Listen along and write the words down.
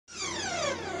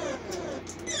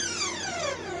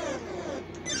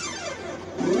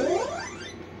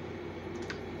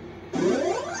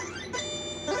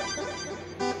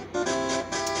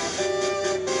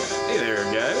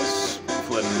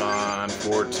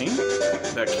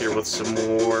13, back here with some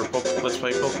more Let's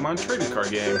Play Pokemon trading card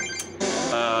game.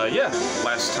 Yeah,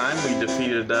 last time we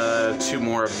defeated 2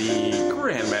 more of the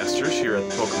Grandmasters here at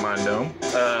the Pokemon Dome.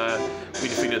 We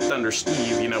defeated Thunder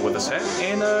Steve, you know, with his hat,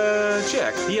 and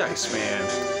Jack, the Iceman.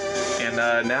 And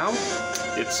now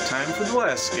it's time for the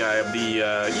last guy of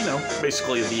the, you know,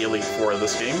 basically the Elite Four of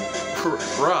this game,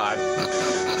 Rod.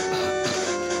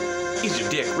 Is your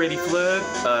deck ready,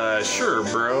 Flood? Sure,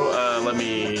 bro. Let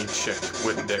me check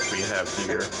what deck we have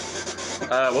here.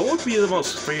 What would be the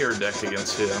most fair deck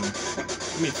against him?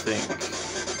 Let me think.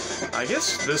 I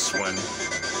guess this one.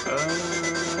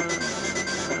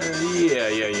 Yeah.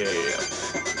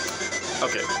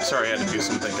 Okay, sorry, I had to do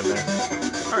some thinking there.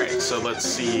 Alright, so let's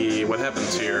see what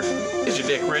happens here. Is your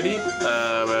deck ready?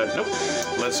 Nope.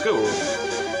 Let's go.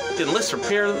 Then let's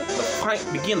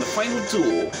begin the final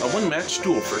duel. A one-match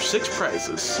duel for 6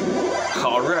 prizes.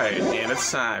 Alright, and it's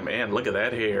time. And look at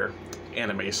that hair.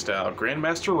 Anime style.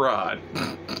 Grandmaster Rod.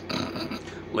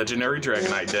 Legendary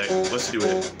Dragonite deck. Let's do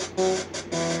it.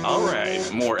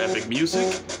 Alright, more epic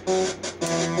music.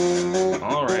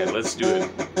 Alright, let's do it.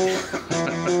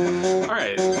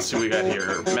 Alright, let's see what we got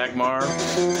here. Magmar,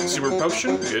 Super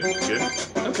Potion. Good.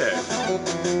 Okay.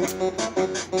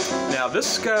 Now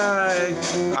this guy,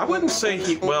 I wouldn't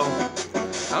say well,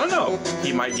 I don't know.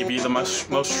 He might give you the most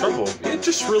trouble. It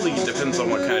just really depends on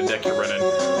what kind of deck you're running.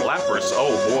 Lapras,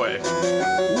 oh boy.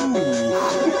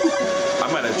 Ooh.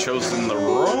 I might have chosen the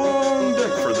wrong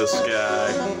deck for this guy.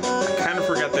 I kind of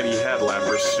forgot that he had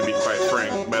Lapras, to be quite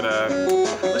frank. But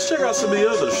let's check out some of the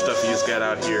other stuff he's got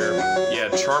out here. Yeah,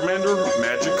 Charmander,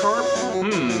 Magikarp.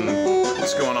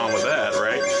 What's going on with that,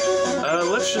 right?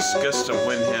 Let's just guess to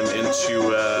win him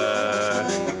into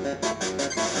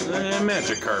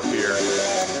Magikarp here.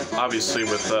 Obviously,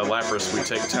 with Lapras, we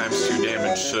take ×2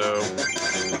 damage, so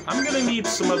I'm gonna need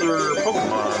some other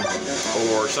Pokemon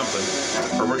or something,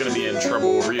 or we're gonna be in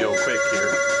trouble real quick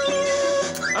here.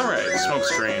 Alright,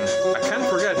 Smokescreen. I kind of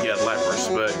forgot he had Lapras,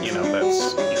 but, you know,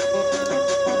 that's, you know.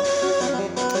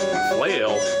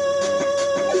 Flail.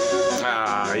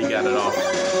 Ah, he got it off.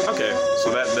 Okay,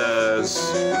 so that does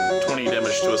 20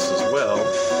 damage to us as well.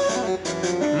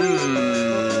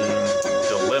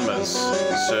 Dilemmas.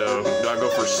 So, do I go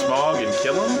for Smog and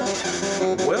kill him?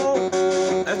 Well,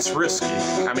 that's risky.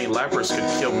 I mean, Lapras could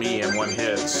kill me in one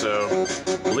hit, so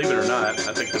believe it or not,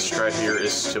 I think the strat here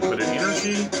is to put an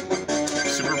energy,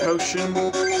 Super Potion,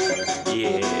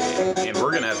 yeah, and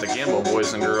we're gonna have to gamble,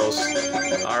 boys and girls.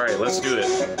 Alright, let's do it.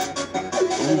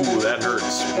 Ooh, that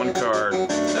hurts. 1 card.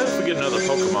 If we get another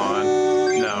Pokemon,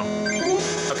 no.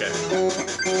 Okay.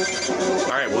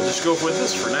 Alright, we'll just go with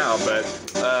this for now, but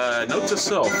note to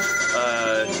self,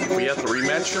 if we have to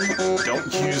rematch him,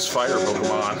 don't use fire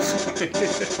Pokemon.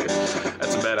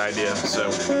 That's a bad idea, so.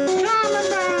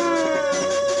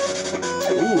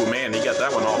 Ooh, man, he got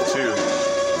that one off too.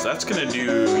 So that's gonna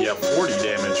do, yeah, 40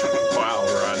 damage. Wow,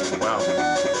 Rod, wow.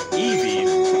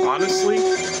 Eevee, honestly,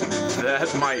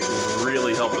 that might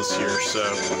really help us here, so.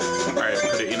 Alright,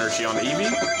 put an energy on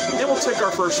Eevee, and we'll take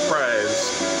our first prize.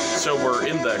 So we're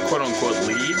in the quote-unquote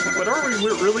lead, but are we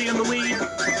really in the lead?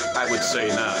 I would say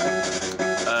not.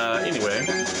 Anyway,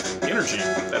 energy,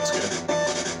 that's good.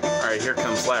 Alright, here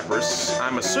comes Lapras.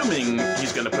 I'm assuming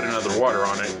he's gonna put another water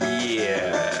on it.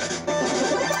 Yeah.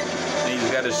 And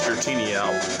he's got his Dratini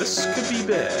out. This could be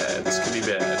bad.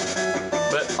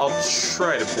 But I'll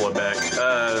try to pull it back.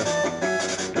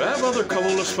 Do I have other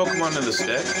colorless Pokemon in this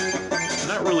deck? I'm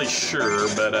not really sure,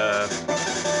 but,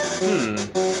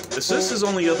 this is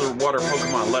only other water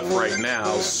Pokemon left right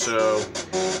now, so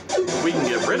if we can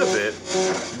get rid of it,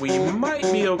 we might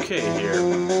be okay here.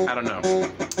 I don't know.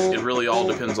 It really all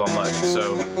depends on luck,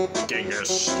 so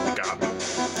Genghis, got him.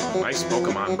 Nice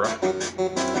Pokemon, bro.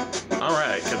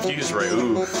 Alright, Confuse Ray.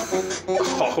 Ooh.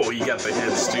 Oh, you got the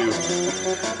hits, too.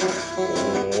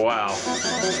 Wow.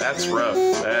 That's rough.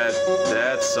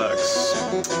 That sucks.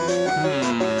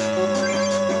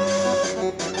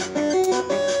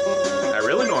 I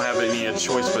really don't have any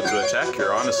choice but to attack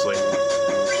here, honestly.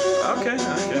 Okay.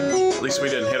 At least we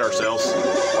didn't hit ourselves.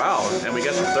 Wow, and we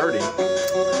got the 30.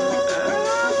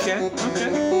 Okay.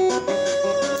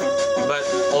 But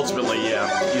ultimately, yeah,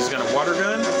 he's gonna Water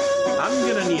Gun. I'm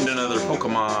gonna need another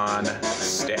Pokemon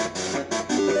stat.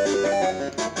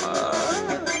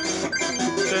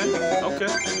 Okay.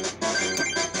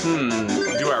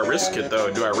 Do I risk it, though?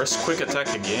 Do I risk Quick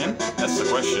Attack again? That's the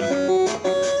question.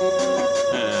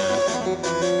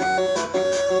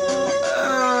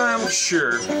 I'm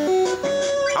sure.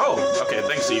 Oh, okay,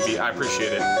 thanks, Eevee. I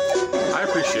appreciate it.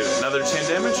 Another 10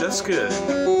 damage? That's good.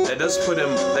 That does put him...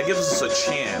 That gives us a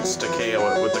chance to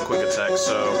KO it with the Quick Attack,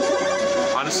 so...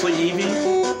 Honestly, Eevee,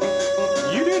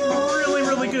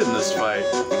 fight.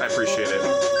 I appreciate it.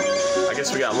 I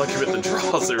guess we got lucky with the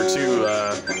draws there too,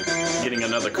 getting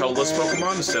another colorless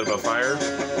Pokemon instead of a fire.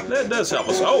 That does help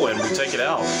us. Oh, and we take it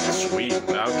out. Sweet.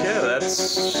 Okay,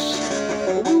 that's...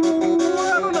 Ooh,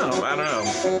 I don't know.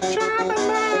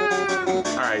 Charmander!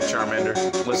 Alright, Charmander.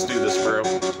 Let's do this, bro.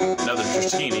 Another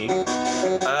Dratini.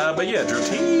 But yeah,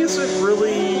 Dratini isn't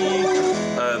really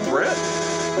a threat.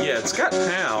 Yeah, it's got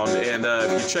Pound, and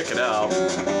if you check it out,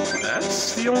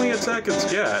 that's the only attack it's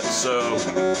got. So,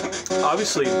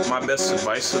 obviously, my best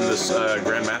advice in this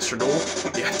Grandmaster duel,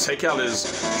 yeah, take out his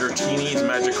Dratinis,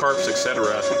 Magikarps,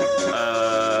 etc.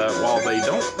 While they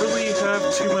don't really have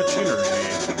too much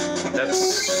energy.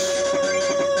 That's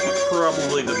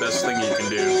probably the best thing you can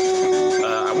do.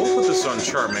 I will put this on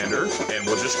Charmander, and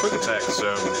we'll just quick attack,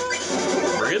 so...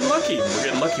 We're getting lucky. We're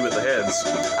getting lucky with the heads.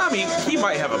 I mean, he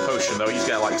might have a potion, though. He's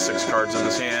got like 6 cards in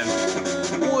his hand.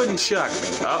 Wouldn't shock me.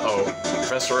 Uh-oh.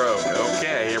 Professor Oak.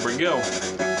 Okay, here we go.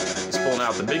 He's pulling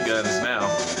out the big guns now.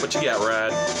 What you got,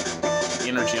 Rad?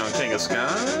 Energy on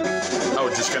Kangaskhan. Oh,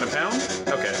 just gonna pound?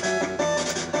 Okay.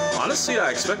 Honestly, I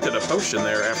expected a potion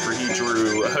there after he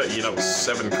drew,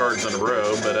 7 cards in a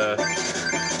row, but,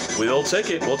 we'll take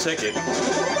it. We'll take it.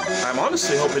 I'm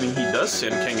honestly hoping he does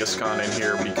send Kangaskhan in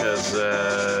here because,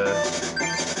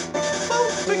 well,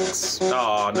 thanks.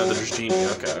 Oh, another Dratini.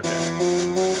 Okay.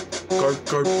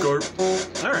 Garp.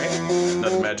 Alright.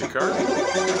 Another Magikarp.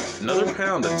 Another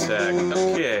Pound attack.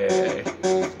 Okay.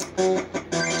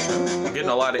 I'm getting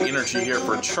a lot of energy here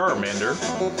for Charmander.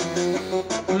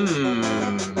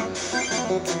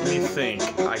 Let me think.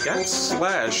 I got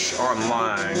Slash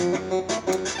online.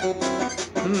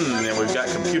 And we've got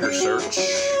Computer Search.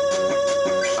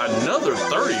 Another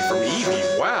 30 from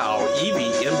Eevee. Wow,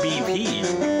 Eevee MVP.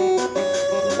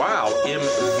 Wow,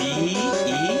 MVP?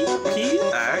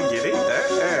 I get it.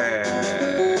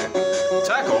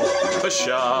 Tackle.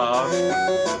 Pusha.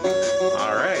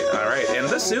 Alright. And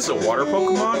this is a water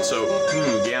Pokemon, so,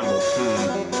 gamble.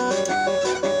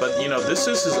 But, this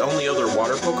is his only other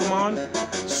water Pokemon.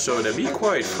 So, to be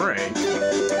quite frank,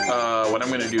 what I'm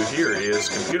going to do here is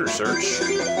Computer Search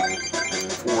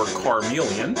for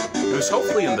Charmeleon, who's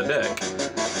hopefully in the deck.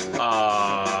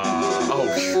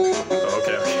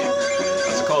 Okay.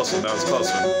 That's a close one.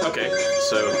 Okay,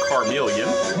 so Charmeleon.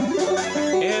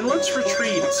 And let's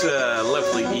retreat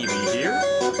lovely Eevee here.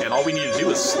 And all we need to do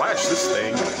is slash this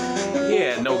thing.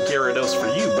 Yeah, no Gyarados for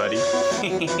you, buddy.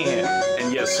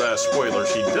 And yes,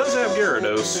 spoilers, he does have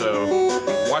Gyarados, so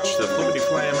watch the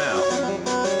flippity-flam out.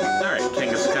 Alright,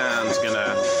 Kangaskhan's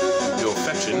gonna go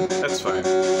fetching. That's fine.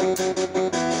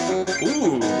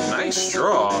 Ooh, nice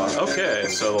draw. Okay,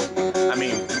 so, I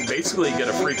mean, basically you get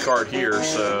a free card here,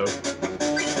 so...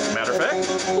 Matter of fact,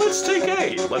 let's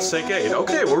take 8.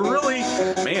 Okay, we're really...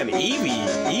 Man,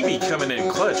 Eevee coming in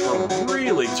clutch. We're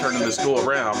really turning this duel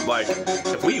around. Like,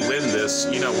 if we win this,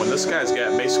 when this guy's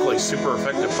got basically super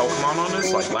effective Pokemon on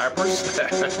us, like Lapras,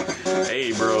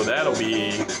 hey, bro,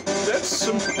 that's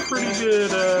some pretty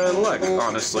good luck,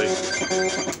 honestly.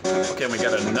 Okay, we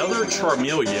got another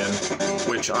Charmeleon,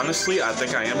 which, honestly, I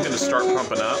think I am going to start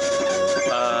pumping up.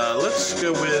 Let's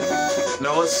go with...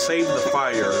 No, let's save the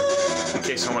fire in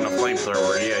case I want a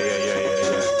flamethrower. Yeah.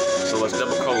 So let's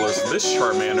double colorless this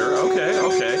Charmander. Okay.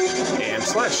 And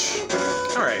slash.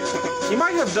 Alright. He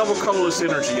might have double colorless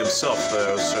energy himself,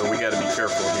 though, so we gotta be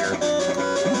careful here.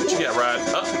 What you got, Rod?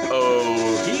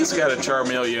 Uh-oh. He's got a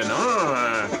Charmeleon.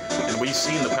 And we've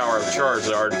seen the power of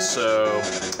Charizard, so...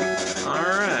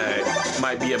 Alright.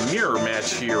 Might be a mirror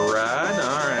match here, Rod.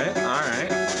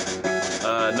 Alright.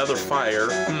 Another fire.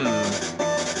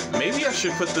 Maybe I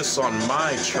should put this on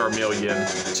my Charmeleon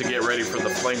to get ready for the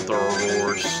flamethrower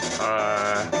wars.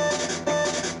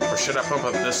 Or should I pump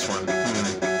up this one?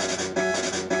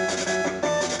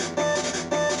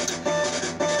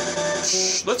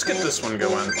 Let's get this one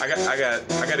going. I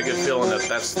got a good feeling that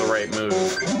that's the right move.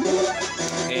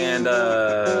 And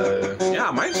yeah,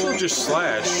 I might as well just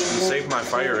slash and save my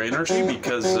fire energy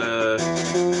because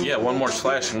yeah, one more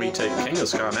slash and we take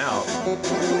Kangaskhan out.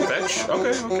 Fetch.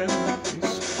 Okay.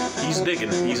 He's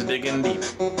digging deep.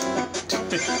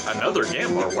 Another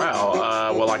gambler.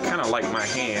 Wow. Well, I kind of like my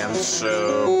hand,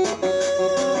 so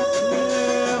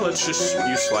yeah, let's just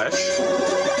use slash.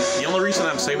 The only reason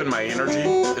I'm saving my energy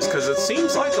is because it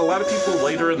seems like a lot of people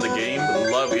later in the game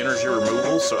love energy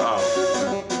removal, so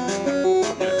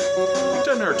yeah,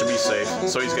 doesn't hurt to be safe.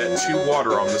 So he's got 2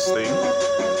 water on this thing.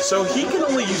 So he can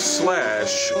only use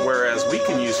slash, whereas we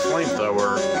can use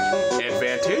flamethrower.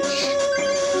 Advantage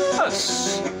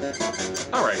us.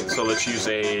 Alright, so let's use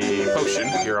a potion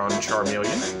here on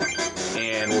Charmeleon.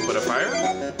 And we'll put a fire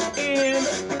and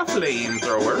a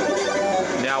flamethrower.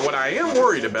 Now, what I am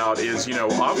worried about is, you know,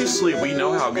 obviously we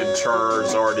know how good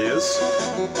Charizard is.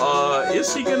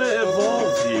 Is he gonna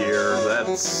evolve here?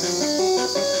 That's...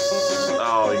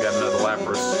 Oh, he got another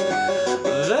Lapras.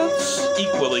 That's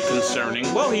equally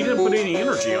concerning. Well, he didn't put any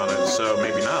energy on it, so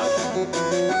maybe not.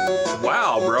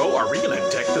 Wow, bro, are we gonna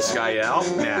deck this guy out?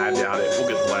 Nah, I doubt it. We'll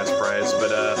get the last prize,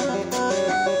 but,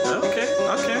 okay.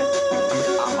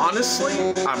 Honestly,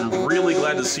 I'm really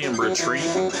glad to see him retreat,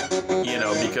 you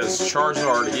know, because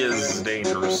Charizard is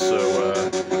dangerous, so,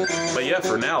 but yeah,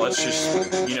 for now, let's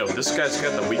just, you know, this guy's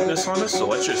got the weakness on us, so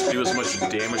let's just do as much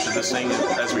damage to this thing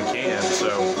as we can,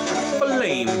 so,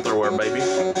 flamethrower, baby.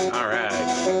 Alright.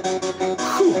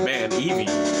 Whew, man,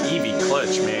 Eevee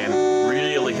clutch, man,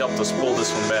 really helped us pull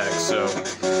this one back, so,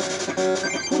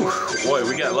 whew, boy,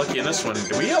 we got lucky in this one.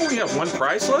 Do we only have one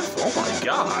prize left? Oh my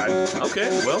god. Okay,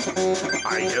 well,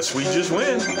 I guess we just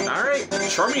win. Alright,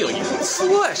 Charmeleon,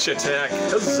 slash attack,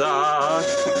 huzzah!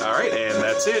 Alright, and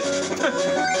that's it.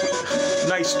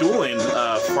 Nice dueling,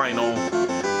 final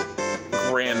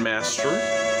Grandmaster.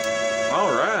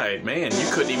 Alright, man,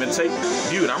 you couldn't even take...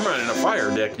 Dude, I'm running a fire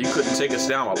deck. You couldn't take us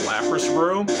down with Lapras,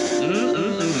 bro?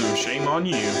 Shame on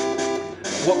you.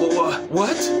 What?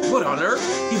 What on earth?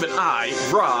 Even I,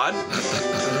 Rod,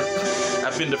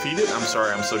 have been defeated? I'm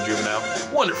sorry, I'm so juvenile.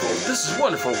 Wonderful. This is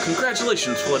wonderful.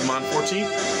 Congratulations, Floodmon14.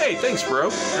 Hey, thanks, bro.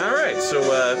 Alright, so,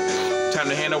 time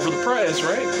to hand over the prize,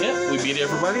 right? Yeah, we beat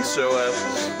everybody, so,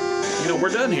 you know, we're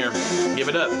done here. Give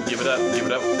it up, give it up, give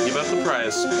it up, give up the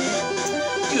prize.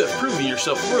 You have proven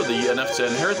yourself worthy enough to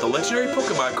inherit the legendary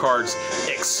Pokemon cards,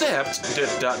 except...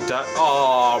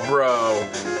 Aw, bro.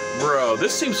 Bro,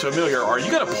 this seems familiar. Are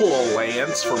you gonna pull a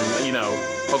Lance from, you know,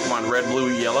 Pokemon Red, Blue,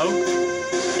 Yellow?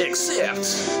 Except,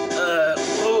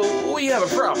 we have a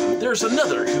problem. There's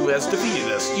another who has defeated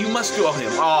us. You must duel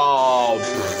him. Oh,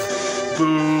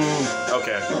 boo.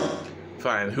 Okay,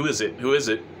 fine. Who is it? Who is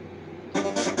it?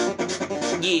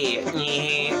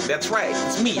 Yeah, that's right.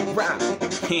 It's me, Rob.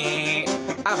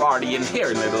 I've already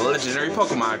inherited the legendary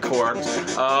Pokemon cards.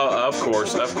 Of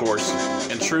course.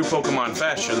 In true Pokemon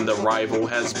fashion, the rival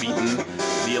has beaten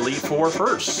the Elite Four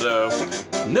first, so...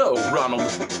 No, Ronald,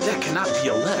 that cannot be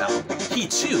allowed. He,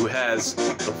 too, has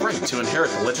the right to inherit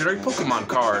the legendary Pokemon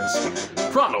cards.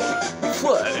 Ronald,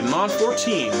 Flood, and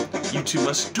Mon14, you two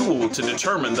must duel to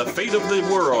determine the fate of the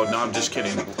world. No, I'm just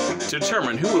kidding. To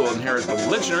determine who will inherit the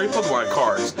legendary Pokemon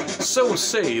cards. So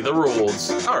say the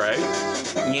rules. Alright.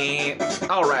 Yeah.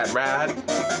 Alright, Rad.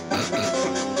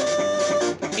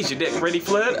 Is your deck ready,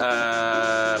 Flood?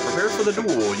 Prepare for the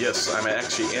duel. Yes, I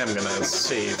actually am gonna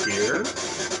save here.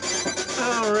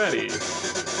 Alrighty.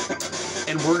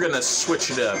 And we're gonna switch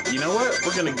it up. You know what?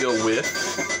 We're gonna go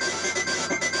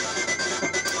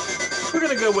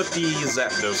with the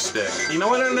Zapdos deck. You know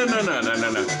what? No.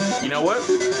 You know what?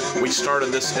 We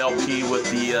started this LP with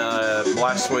the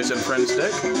Blastoise and Friends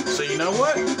deck. So you know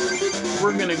what?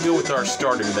 We're gonna go with our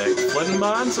starting deck.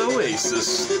 Floodmon's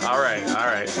Oasis. Alright.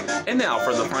 And now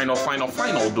for the final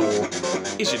duel.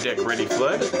 Is your deck ready,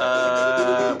 Flood?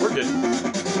 We're good.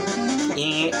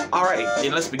 Alright,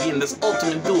 then let's begin this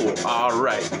ultimate duel.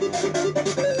 Alright.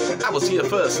 I was here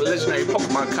first. The legendary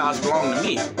Pokemon cards belong to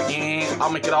me. I'll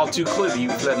make it all too clear to you,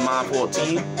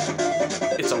 Floodmon14.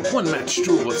 It's a one-match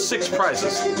duel with 6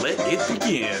 prizes. Let it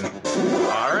begin.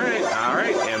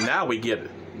 Alright. And now we get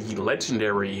the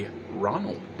legendary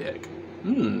Ronald deck.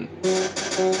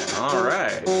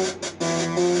 Alright.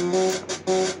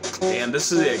 And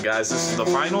this is it, guys. This is the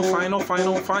final battle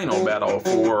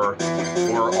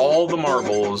for all the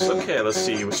marbles. Okay, let's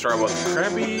see. We start with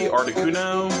Krabby,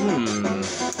 Articuno.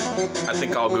 I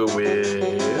think I'll go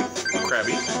with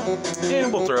Krabby.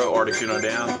 And we'll throw Articuno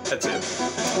down. That's it.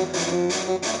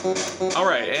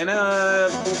 Alright, and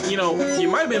you know, you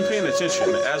might have been paying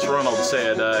attention. As Ronald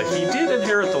said, he did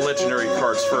inherit the legendary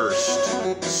cards first.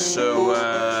 So,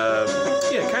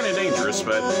 yeah, kind of dangerous,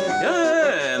 but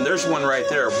and there's one right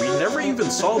there. We never even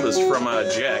saw this from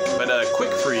Jack, but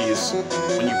Quick Freeze,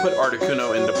 when you put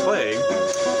Articuno into play,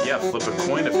 yeah, flip a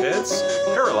coin of heads,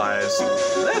 paralyzed.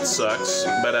 That sucks,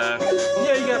 but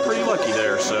yeah, you got pretty lucky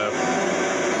there, so.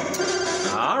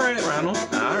 Alright, Ronald,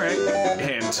 alright.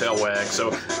 And tail wag,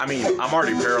 so, I mean, I'm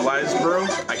already paralyzed, bro.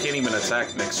 I can't even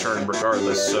attack next turn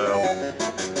regardless, so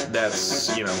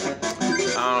that's, you know.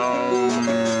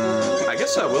 I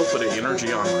guess I will put an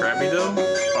energy on Krabby, though.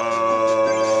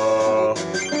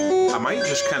 I might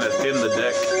just kind of thin the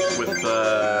deck with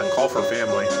Call for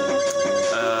Family.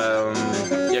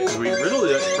 Yeah, because we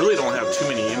really don't have too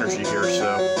many energy here,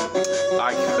 so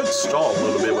I could stall a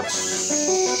little bit with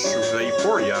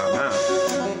Vaporeon, huh?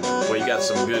 Well, you got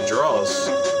some good draws.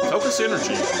 Focus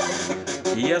energy.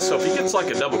 Yeah, so if he gets like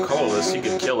a double colorless, he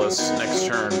could kill us next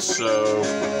turn, so...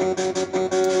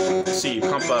 Let's see,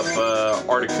 pump up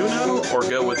Articuno or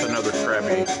go with another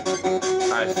Krabby?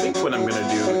 I think what I'm gonna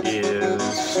do is...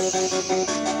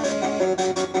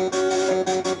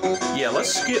 Yeah,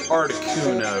 let's get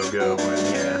Articuno going,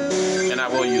 yeah. And I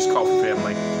will use Call for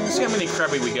Family. Let's see how many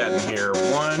Krabby we got in here.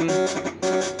 One...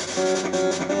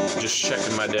 Just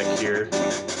checking my deck here.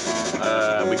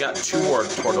 We got 2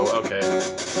 Wartortle, okay.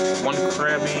 1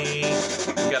 Krabby.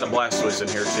 We got a Blastoise in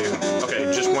here too. Okay,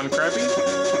 just 1 Krabby?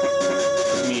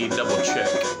 Let me double check.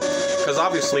 Because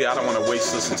obviously I don't want to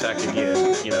waste this attack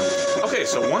again, you know. Okay,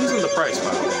 so 1's in the prize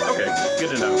pile. Okay, good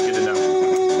to know, good to know.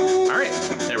 Alright,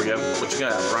 there we go. What you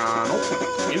got, Ronald?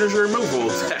 Energy removal,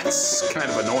 that's kind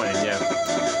of annoying, yeah.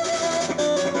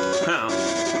 Huh.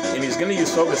 And he's going to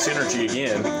use Focus Energy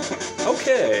again.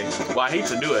 Okay. Well, I hate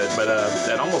to do it, but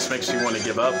that almost makes me want to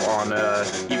give up on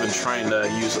even trying to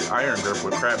use Iron Grip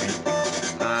with Krabby.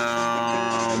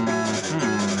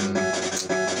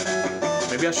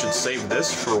 Maybe I should save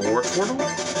this for Wartortle?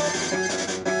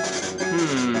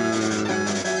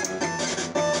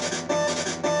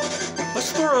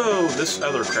 Let's throw this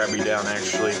other Krabby down,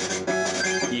 actually.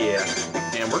 Yeah.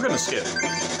 And we're going to skip.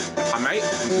 I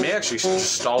may actually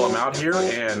just stall him out here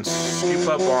and scoop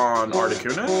up on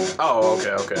Articuno. Oh,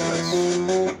 okay,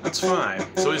 that's fine.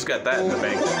 So he's got that in the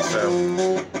bank. So,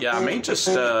 yeah, I may just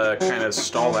kind of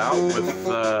stall out with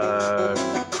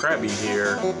Krabby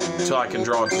here until I can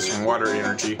draw into some water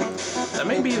energy. That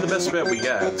may be the best bet we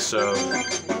got. So,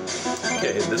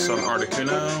 okay, this on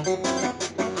Articuno.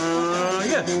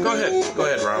 Yeah, go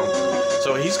ahead, Ronald.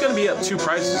 So he's going to be up 2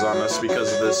 prizes on us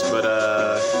because of this, but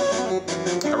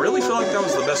I really feel like that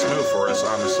was the best move for us,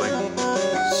 honestly.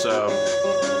 So,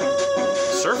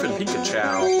 Surfing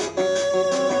Pikachu.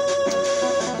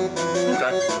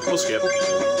 Okay, we'll skip.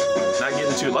 Not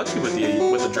getting too lucky with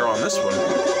the draw on this one,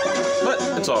 but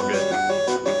it's all good.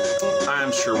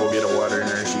 I'm sure we'll get a water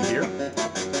energy here.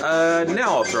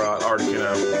 Now I'll throw out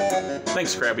Articuno.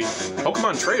 Thanks, Krabby.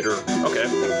 Pokemon Trader. Okay.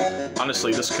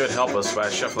 Honestly, this could help us by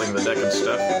shuffling the deck and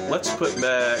stuff. Let's put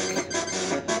back...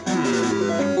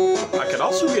 I could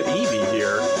also get Eevee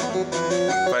here,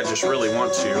 if I just really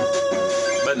want to.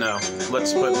 But no.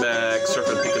 Let's put back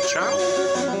Surfing Pikachu,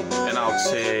 and I'll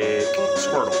take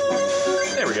Squirtle.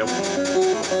 There we go.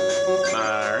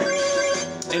 Alright.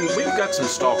 And we've got some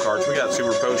stall cards. We got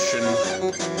Super Potion.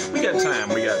 We got time.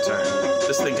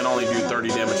 This thing can only do 30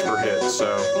 damage per hit,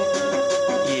 so...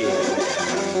 Yeah.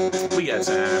 We got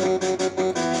time.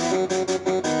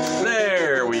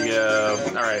 There we go.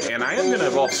 Alright, and I am going to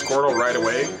evolve Squirtle right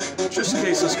away, just in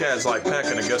case this guy's like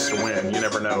packing a gust of wind. You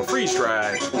never know. Freeze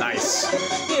Dry. Nice.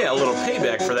 Yeah, a little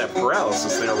payback for that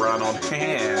paralysis there, Ronald.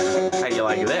 How you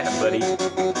like that, buddy?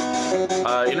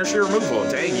 Energy removal.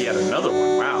 Dang, he had another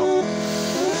one. Wow.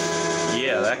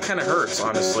 Yeah, that kind of hurts,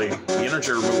 honestly. The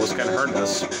energy removal is kind of hurting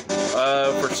us.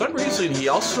 For some reason, he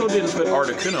also didn't put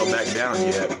Articuno back down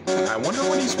yet. I wonder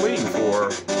what he's waiting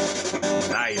for.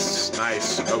 Nice.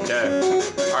 Okay.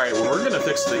 Alright, well, we're going to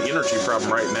fix the energy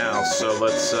problem right now. So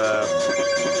let's,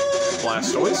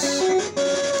 Blastoise.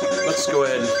 Let's go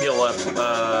ahead and heal up,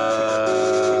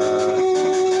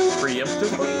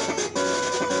 preemptively.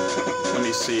 Let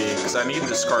me see, because I need to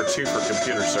discard 2 for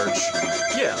computer search.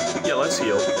 Yeah, let's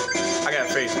heal. I got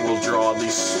faith we'll draw at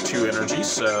least 2 energy,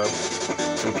 so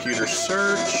computer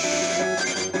search.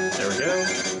 There we go.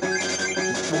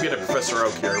 We'll get a Professor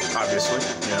Oak here, obviously.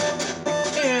 Yeah.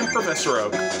 And Professor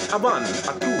Oak. A 1, a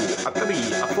 2, a 3,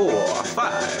 a 4, a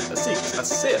 5, a 6, a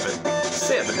 7.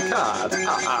 7 cards.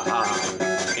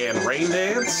 And Rain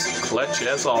Dance. Clutch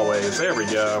as always. There we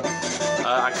go.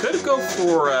 I could go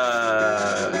for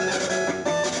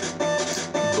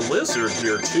Blizzard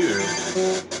here too.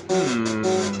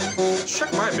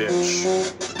 Check my bench.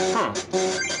 Huh.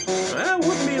 That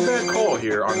wouldn't be a bad call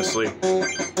here, honestly.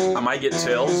 I might get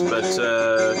Tails, but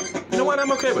you know what?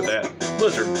 I'm okay with that.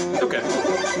 Blizzard. Okay.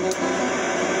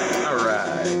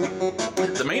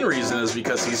 Alright. The main reason is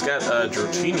because he's got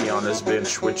Dratini on his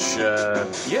bench, which,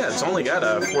 yeah, it's only got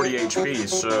 40 HP,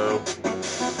 so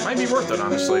might be worth it,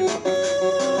 honestly.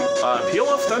 Peal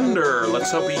of Thunder.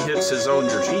 Let's hope he hits his own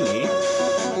Dratini.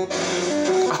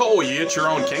 Oh, you hit your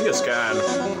own Kangaskhan.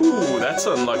 Ooh, that's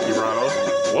unlucky, Ronald.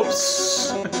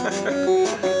 Whoops.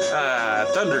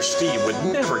 Thunder Steve would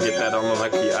never get that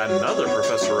unlucky. Another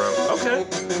Professor Oak. Okay.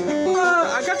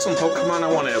 I got some Pokemon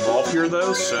I want to evolve here,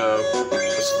 though, so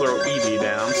let's throw Eevee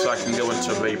down so I can go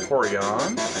into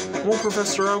Vaporeon. More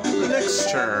Professor Oak next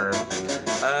turn.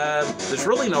 There's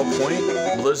really no point,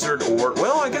 Blizzard or...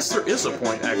 Well, I guess there is a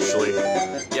point, actually.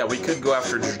 Yeah, we could go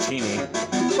after Dratini.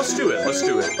 Let's do it.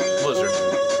 Blizzard.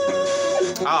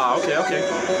 Ah, okay, okay.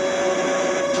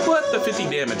 But the 50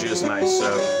 damage is nice,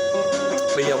 so...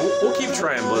 But yeah, we'll keep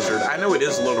trying Blizzard. I know it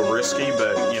is a little risky,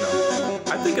 but, you know,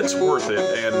 I think it's worth it.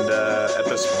 And at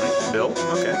this point, Bill,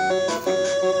 okay.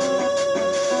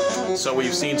 So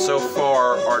we've seen so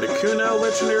far Articuno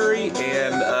Legendary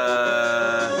and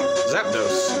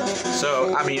Zapdos.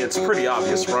 So, I mean, it's pretty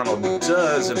obvious Ronald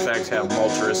does, in fact, have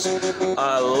Moltres.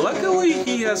 Luckily,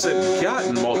 he hasn't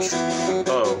gotten Moltres.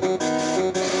 Oh.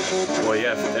 Well,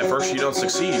 yeah, at first you don't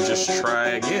succeed, just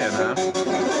try again, huh?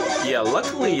 Yeah,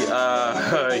 luckily,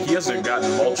 he hasn't gotten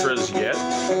Moltres yet,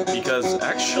 because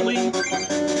actually,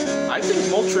 I think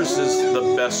Moltres is the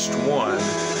best one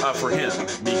for him,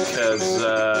 because,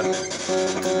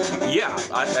 yeah,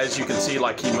 as you can see,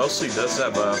 like, he mostly does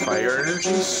have fire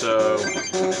energy, so,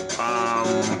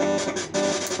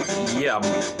 yeah,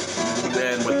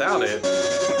 then without it,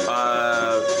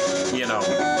 you know,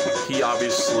 he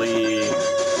obviously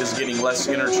is getting less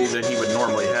energy than he would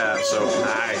normally have, so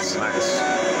nice, nice.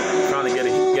 Trying to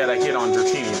get a hit on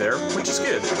Dratini there, which is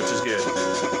good, which is good.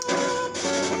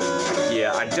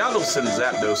 Yeah, I doubt he'll send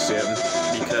Zapdos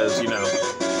in, because, you know,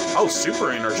 oh, super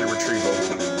energy retrieval.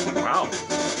 Wow,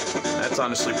 that's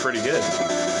honestly pretty good.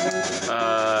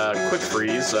 Quick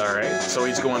freeze, alright, so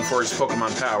he's going for his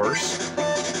Pokemon powers.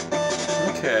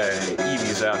 Okay,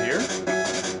 Eevee's out here.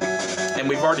 And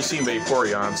we've already seen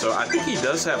Vaporeon, so I think he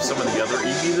does have some of the other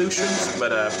evolutions,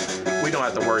 but we don't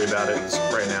have to worry about it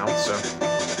right now, so.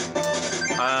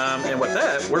 And with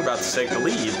that, we're about to take the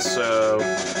lead, so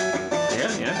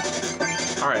yeah.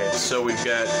 Alright, so we've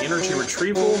got energy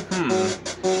retrieval.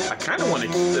 I kind of want to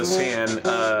keep this hand,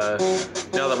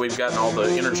 now that we've gotten all the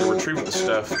energy retrieval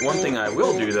stuff. One thing I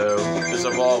will do, though, is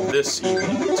evolve this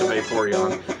Eevee to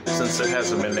Vaporeon, since it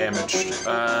hasn't been damaged.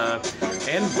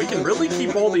 And we can really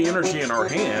keep all the energy in our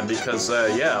hand, because,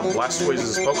 yeah,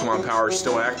 Blastoise's Pokemon power is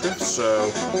still active,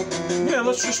 so, yeah,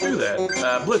 let's just do that.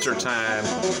 Blizzard time.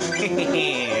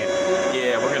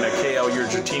 Yeah, we're gonna KO your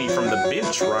Dratini from the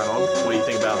bench, Ronald. What do you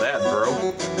think about that, bro?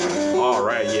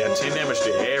 Alright, yeah, 10 damage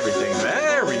to everything.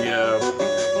 There we go.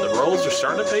 The rolls are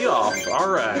starting to pay off.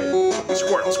 Alright.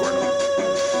 Squirtle, Squirtle.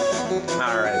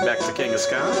 Alright, back to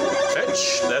Kangaskhan.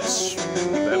 Fetch.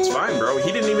 That's fine, bro.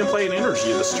 He didn't even play an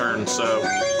energy this turn, so...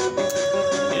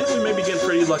 Yeah, we may be getting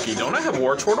pretty lucky. Don't I have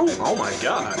Wartortle? Oh my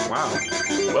god, wow.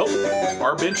 Well,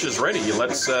 our bench is ready.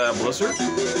 Let's, Blizzard.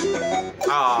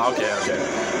 Ah, okay, okay.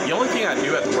 The only thing I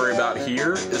do have to worry about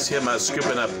here is him,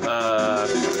 scooping up,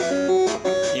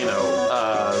 you know,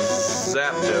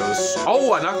 Zapdos.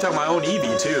 Oh, I knocked out my own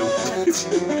Eevee, too.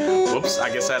 Whoops, I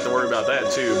guess I have to worry about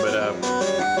that, too, but,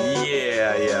 yeah.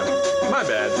 My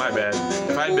bad.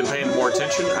 If I had been paying more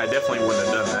attention, I definitely wouldn't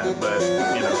have done that, but,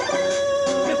 you know,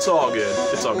 it's all good.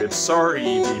 It's all good. Sorry,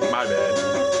 Eevee, my bad.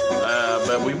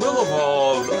 But we will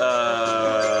evolve,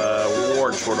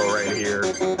 Wartortle right here.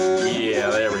 Yeah,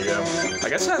 there we go. I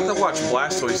guess I have to watch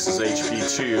Blastoise's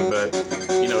HP too, but,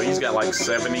 you know, he's got like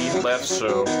 70 left,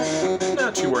 so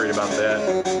not too worried about that.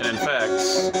 And in fact,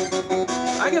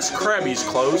 I guess Krabby's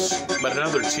close, but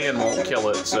another 10 won't kill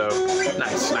it, so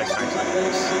nice.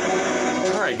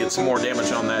 Alright, get some more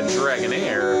damage on that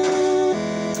Dragonair.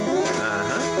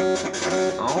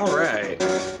 Alright.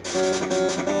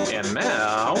 And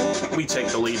now, we take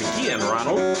the lead again,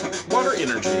 Ronald. Water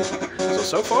energy.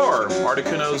 So far,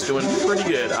 Articuno's doing pretty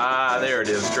good. Ah, there it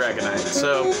is, Dragonite.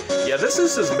 So, yeah, this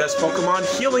is his best Pokemon,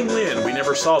 Healing Wind. We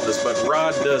never saw this, but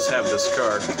Rod does have this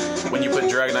card. When you put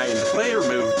Dragonite into play,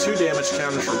 remove 2 damage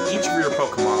counters from each of your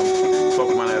Pokemon.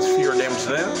 Pokemon has fewer damage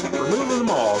than that, remove them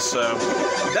all. So,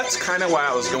 that's kind of why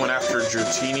I was going after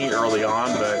Dratini early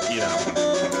on, but, you know,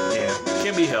 yeah,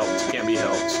 can't be helped.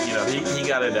 You know, he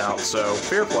got it out, so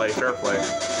fair play.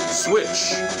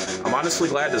 Switch. I'm honestly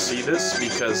glad to see this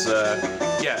because,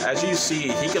 yeah, as you see,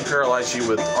 he can paralyze you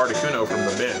with Articuno from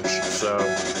the bench, so,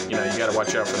 you know, you gotta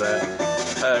watch out for that.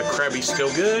 Krabby's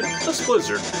still good. Let's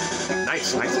Blizzard.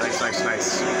 Nice.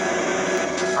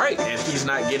 Alright, and he's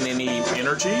not getting any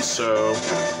energy, so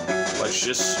let's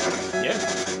just, yeah,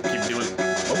 keep doing...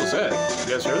 What was that?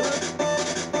 You guys heard that?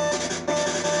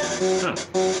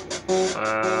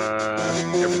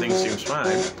 Everything seems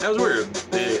fine. That was weird.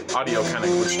 The audio kind of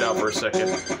glitched out for a second.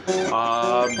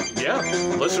 Yeah,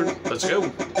 Blizzard, let's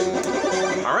go.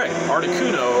 Alright,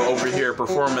 Articuno over here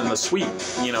performing the sweep,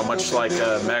 you know, much like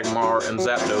Magmar and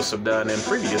Zapdos have done in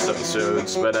previous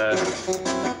episodes, but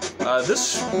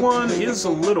this one is a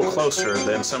little closer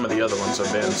than some of the other ones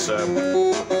have been, so...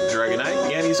 Dragonite,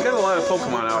 yeah, and he's got a lot of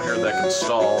Pokemon out here that can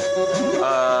stall.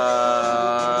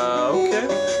 Okay.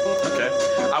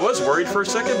 I was worried for a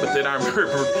second, but then I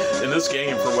remembered in this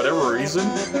game, for whatever reason,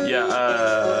 yeah,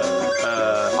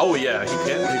 oh yeah,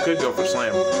 he could go for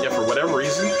slam. Yeah, for whatever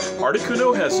reason,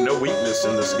 Articuno has no weakness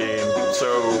in this game.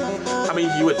 So, I mean,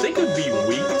 you would think it'd be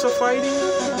weak to fighting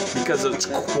because it's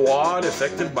quad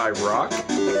affected by rock,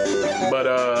 but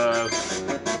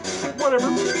whatever,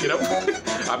 you know.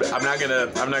 I'm not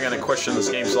gonna question this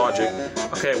game's logic.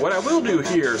 Okay, what I will do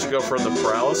here is go for the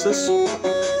paralysis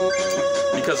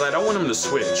because I don't want him to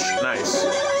switch. Nice.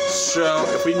 So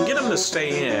if we can get him to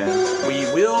stay in, we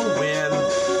will win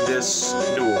this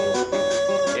duel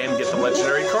and get the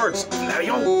legendary cards.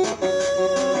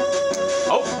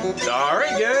 Oh, all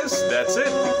right, guys, that's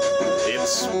it.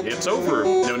 It's over.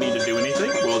 No need to do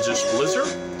anything. We'll just blizzard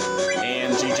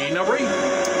and GG no raid.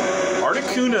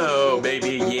 Articuno,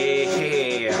 baby,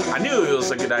 yeah. I knew it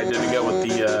was a good idea to go with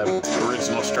the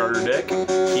original starter deck.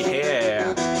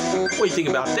 Yeah. What do you think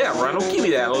about that, Ronald? Give me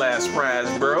that last prize,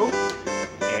 bro.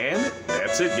 And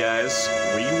that's it, guys.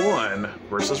 We won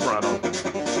versus Ronald.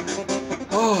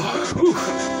 Oh, whew.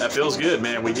 That feels good,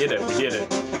 man. We did it. We did it.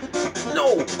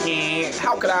 No, man.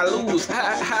 How could I lose?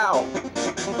 How?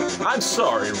 I'm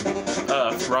sorry,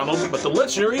 Ronald, but the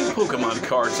legendary Pokemon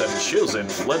cards have chosen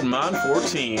Floodmon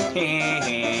 14.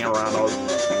 Ronald.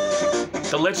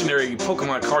 The legendary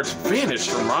Pokemon cards vanished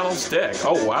from Ronald's deck.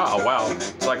 Oh, wow, wow.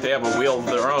 It's like they have a wheel of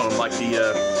their own, like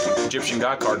the Egyptian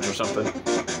god cards or something.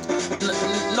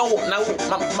 No,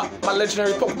 my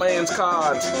legendary Pokemon's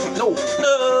cards. No.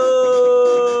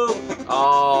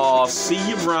 Oh, see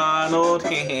you, Ronald.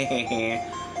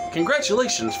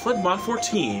 Congratulations, Floodmon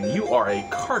 14. You are a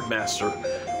card master,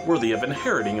 worthy of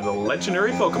inheriting the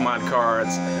legendary Pokemon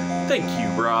cards. Thank you,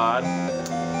 Rod.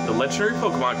 The legendary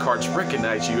Pokemon cards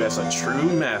recognize you as a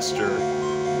true master.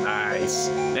 Nice.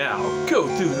 Now, go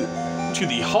to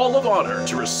the Hall of Honor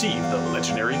to receive the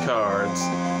legendary cards.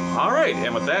 Alright,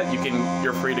 and with that,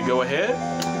 you're free to go ahead.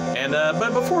 And,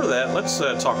 but before that, let's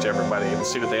talk to everybody. Let's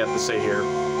see what they have to say here.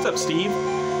 What's up, Steve?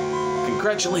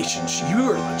 Congratulations,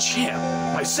 you are the champ.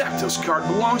 My Zapdos card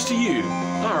belongs to you.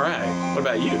 Alright, what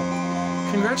about you?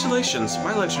 Congratulations,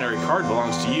 my legendary card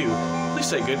belongs to you. Please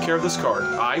take good care of this card.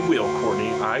 I will,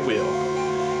 Courtney, I will.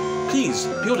 Please,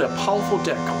 build a powerful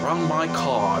deck around my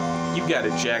card. You got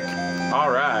it, Jack.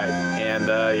 Alright, and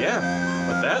yeah,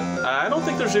 with that, I don't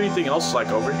think there's anything else like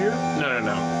over here. No.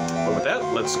 But with that,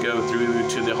 let's go through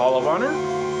to the Hall of Honor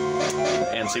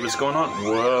and see what's going on.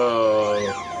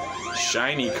 Whoa.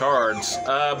 Shiny cards.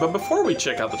 But before we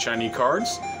check out the shiny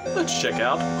cards, let's check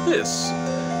out this.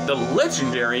 The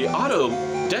legendary auto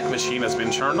deck machine has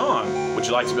been turned on. Would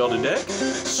you like to build a deck?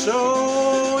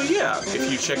 So yeah,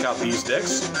 if you check out these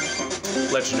decks,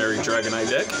 legendary Dragonite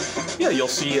deck, yeah, you'll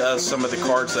see some of the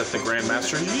cards that the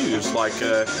Grandmasters use, like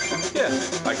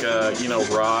you know,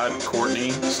 Rod,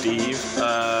 Courtney, Steve,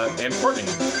 and Courtney.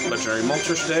 Legendary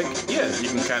Moltres deck, yeah, you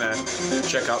can kind of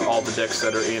check out all the decks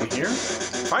that are in here.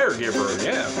 Fire Giver,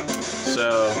 yeah.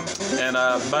 So, and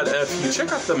but if you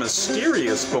check out the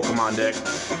Mysterious Pokemon deck,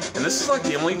 and this is like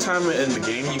the only time in the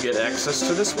game you get access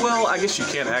to this. Well, I guess you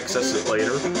can access it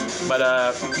later, but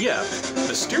yeah,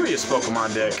 Mysterious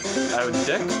Pokemon deck, a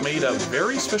deck made of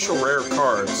very special rare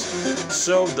cards.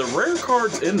 So the rare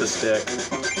cards in this deck,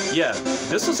 yeah,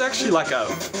 this is actually like a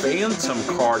Phantom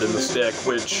card in this deck,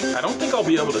 which I don't think I'll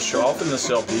be able to show off in this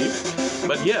LP.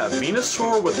 But yeah,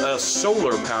 Venusaur with a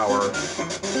solar power.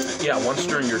 Yeah, once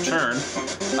during your turn,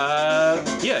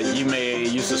 yeah, you may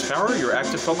use this power. Your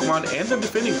active Pokemon and the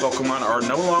defending Pokemon are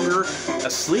no longer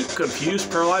asleep, confused,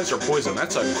 paralyzed, or poisoned.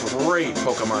 That's a great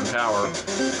Pokemon power.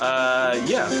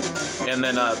 Yeah, and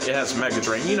then it has Mega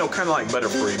Drain, you know, kind of like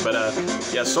Butterfree. But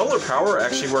yeah, solar power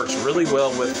actually works really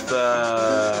well with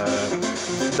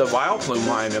the Vileplume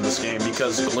line in this game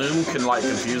because Gloom can like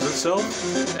confuse itself,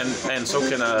 and so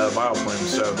can Vileplume.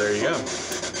 So there you go.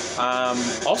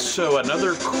 Also,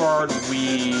 another card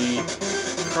we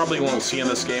probably won't see in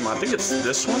this game. I think it's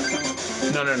this one.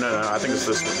 No. I think it's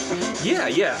this one. Yeah.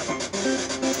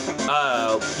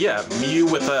 Yeah, Mew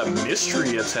with a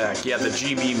Mystery Attack. Yeah, the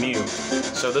GB Mew.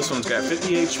 So this one's got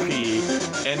 50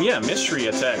 HP, and yeah, Mystery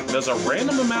Attack does a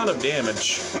random amount of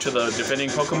damage to the defending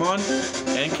Pokemon,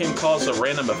 and can cause a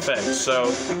random effect. So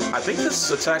I think this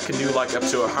attack can do like up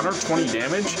to 120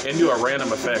 damage, and do a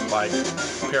random effect like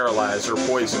Paralyze or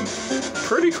Poison.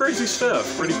 Pretty crazy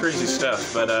stuff, but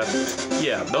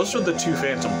yeah, those are the two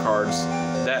Phantom cards.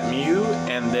 That Mew,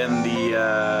 and then the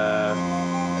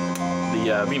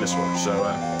Venusaur. So,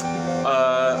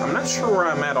 I'm not sure where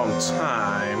I'm at on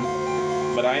time,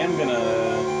 but I am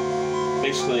gonna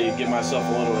basically give myself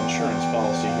a little insurance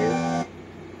policy here.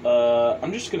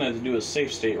 I'm just gonna do a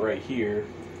save state right here,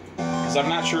 because I'm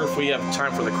not sure if we have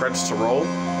time for the credits to roll.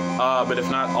 But if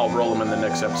not, I'll roll them in the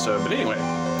next episode. But anyway,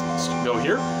 let's go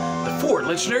here. The 4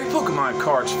 legendary Pokemon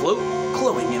cards float,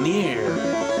 glowing in the air.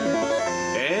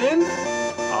 And,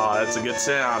 that's a good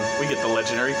sound. We get the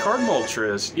legendary card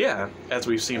Moltres. Yeah, as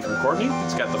we've seen from Courtney,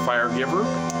 it's got the Fire Giver,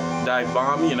 Dive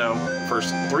Bomb, you know,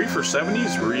 first 3 for 70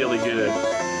 is really good.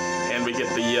 And we get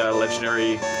the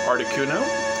legendary Articuno,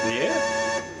 yeah,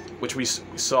 which we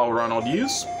saw Ronald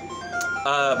use.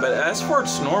 But as for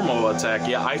its normal attack,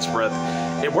 yeah, Ice Breath,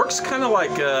 it works kind of like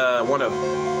one of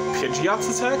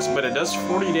Pidgeot's attacks, but it does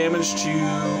 40 damage to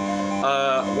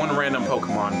one random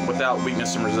Pokemon without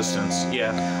weakness and resistance.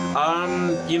 Yeah.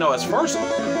 You know, as far as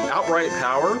outright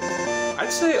power,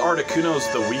 I'd say Articuno's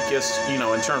the weakest, you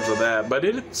know, in terms of that, but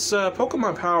its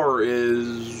Pokemon power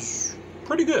is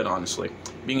pretty good, honestly,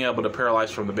 being able to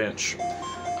paralyze from the bench.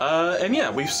 And yeah,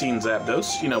 we've seen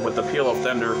Zapdos, you know, with the Peal of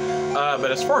Thunder.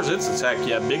 But as far as its attack,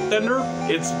 yeah, Big Thunder,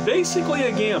 it's basically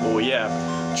a gamble, yeah.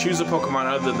 Choose a Pokemon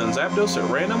other than Zapdos at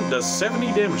random, does 70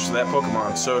 damage to that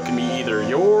Pokemon, so it can be either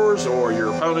yours or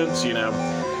your opponent's, you know.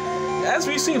 As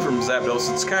we've seen from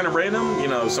Zapdos, it's kind of random, you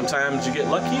know, sometimes you get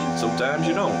lucky, sometimes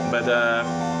you don't. But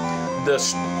the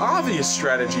obvious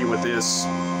strategy with this,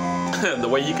 the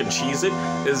way you can cheese it,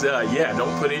 is, yeah,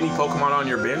 don't put any Pokemon on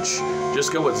your bench.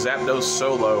 Just go with Zapdos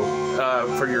solo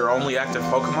for your only active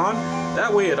Pokemon.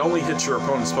 That way it only hits your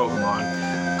opponent's Pokemon.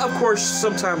 Of course,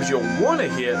 sometimes you'll want to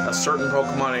hit a certain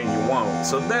Pokemon and you won't,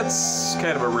 so that's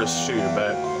kind of a risk too,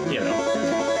 but, you know.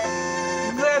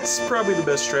 That's probably the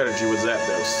best strategy with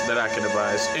Zapdos that I can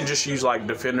advise. And just use, like,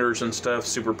 Defenders and stuff,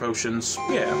 Super Potions.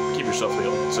 Yeah, keep yourself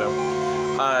healed, so.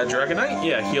 Dragonite,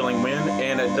 yeah, Healing Wind,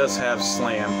 and it does have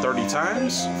Slam 30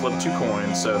 times, flip 2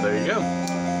 coins, so there you go.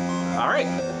 Alright.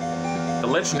 The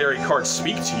legendary cards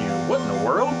speak to you. What in the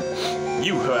world?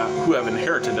 You who have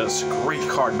inherited us, great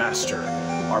card master.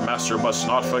 Our master must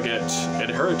not forget,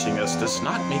 inheriting us does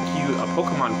not make you a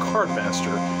Pokemon card master.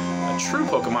 A true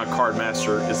Pokemon card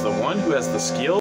master is the one who has the skill